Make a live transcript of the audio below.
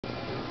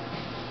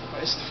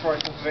This is the Ferrari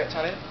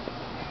Italia.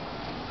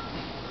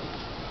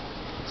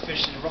 It's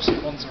finished in a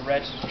russet Monza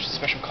red, which is a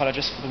special colour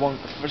just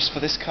for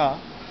this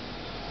car.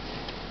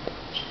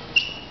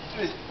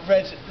 With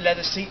red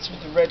leather seats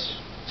with the red,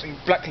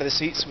 black leather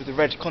seats with the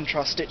red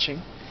contrast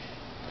stitching.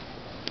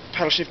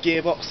 Paddle shift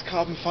gearbox,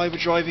 carbon fibre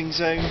driving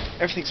zone.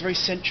 Everything's very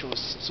sensual.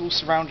 It's all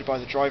surrounded by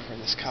the driver in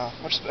this car.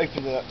 I'll just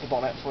open the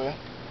bonnet for you,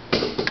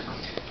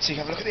 so you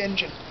can have a look at the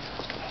engine.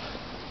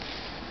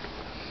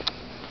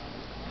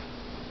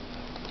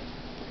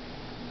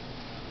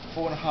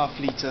 .5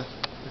 litre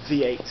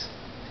V8,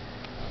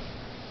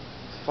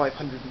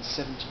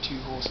 572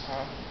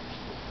 horsepower.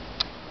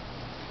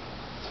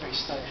 It's a very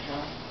stylish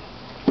car.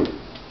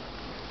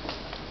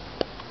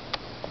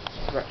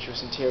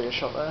 Rapturous interior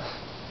shot there.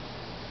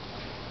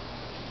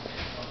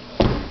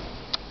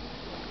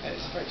 Yeah,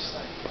 it's very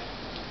stylish.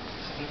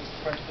 Look at the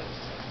front of it.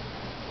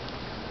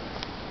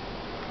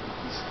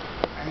 These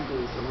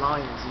angles, the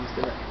lines used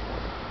in it,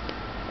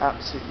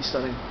 absolutely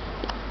stunning.